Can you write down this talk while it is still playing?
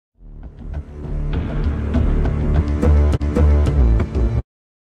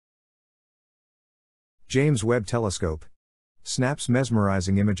James Webb Telescope snaps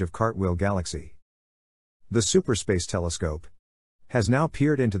mesmerizing image of Cartwheel Galaxy. The Super Space Telescope has now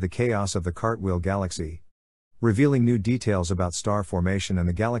peered into the chaos of the Cartwheel Galaxy, revealing new details about star formation and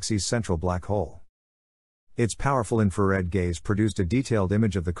the galaxy's central black hole. Its powerful infrared gaze produced a detailed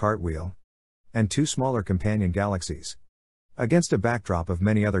image of the Cartwheel and two smaller companion galaxies, against a backdrop of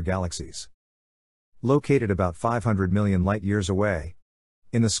many other galaxies. Located about 500 million light-years away,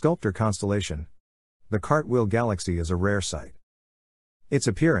 in the Sculptor constellation, the Cartwheel Galaxy is a rare sight. Its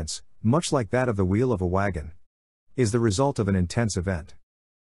appearance, much like that of the wheel of a wagon, is the result of an intense event.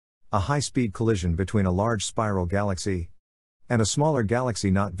 A high-speed collision between a large spiral galaxy and a smaller galaxy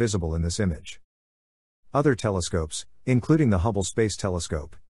not visible in this image. Other telescopes, including the Hubble Space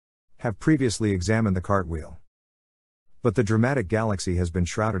Telescope, have previously examined the Cartwheel. But the dramatic galaxy has been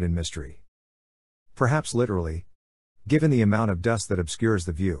shrouded in mystery. Perhaps literally, given the amount of dust that obscures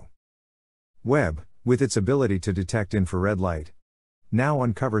the view. Webb, with its ability to detect infrared light, now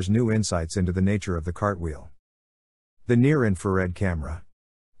uncovers new insights into the nature of the Cartwheel. The near-infrared camera,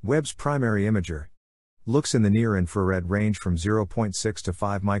 Webb's primary imager, looks in the near-infrared range from 0.6 to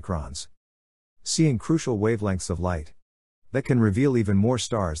 5 microns, seeing crucial wavelengths of light that can reveal even more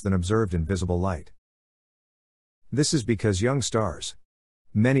stars than observed in visible light. This is because young stars,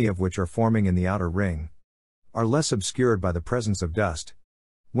 many of which are forming in the outer ring, are less obscured by the presence of dust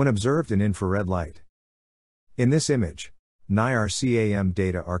when observed in infrared light. In this image, NIRCam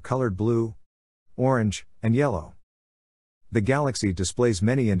data are colored blue, orange, and yellow. The galaxy displays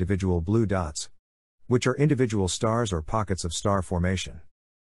many individual blue dots, which are individual stars or pockets of star formation.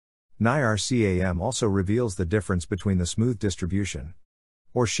 NIRCam also reveals the difference between the smooth distribution,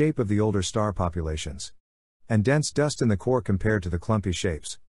 or shape of the older star populations, and dense dust in the core compared to the clumpy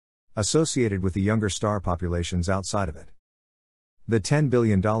shapes associated with the younger star populations outside of it. The $10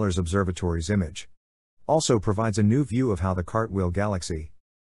 billion observatory's image also provides a new view of how the Cartwheel Galaxy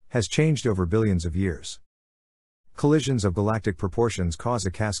has changed over billions of years. Collisions of galactic proportions cause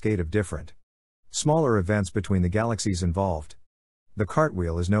a cascade of different, smaller events between the galaxies involved. The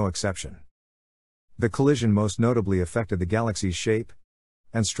Cartwheel is no exception. The collision most notably affected the galaxy's shape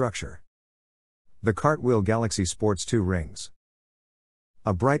and structure. The Cartwheel Galaxy sports two rings: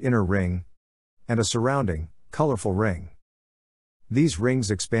 a bright inner ring and a surrounding, colorful ring. These rings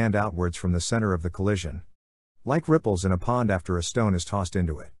expand outwards from the center of the collision, like ripples in a pond after a stone is tossed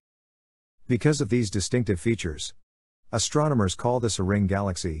into it. Because of these distinctive features, astronomers call this a ring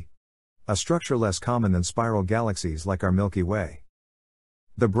galaxy, a structure less common than spiral galaxies like our Milky Way.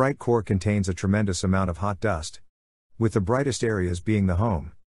 The bright core contains a tremendous amount of hot dust, with the brightest areas being the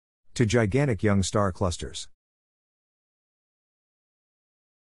home to gigantic young star clusters.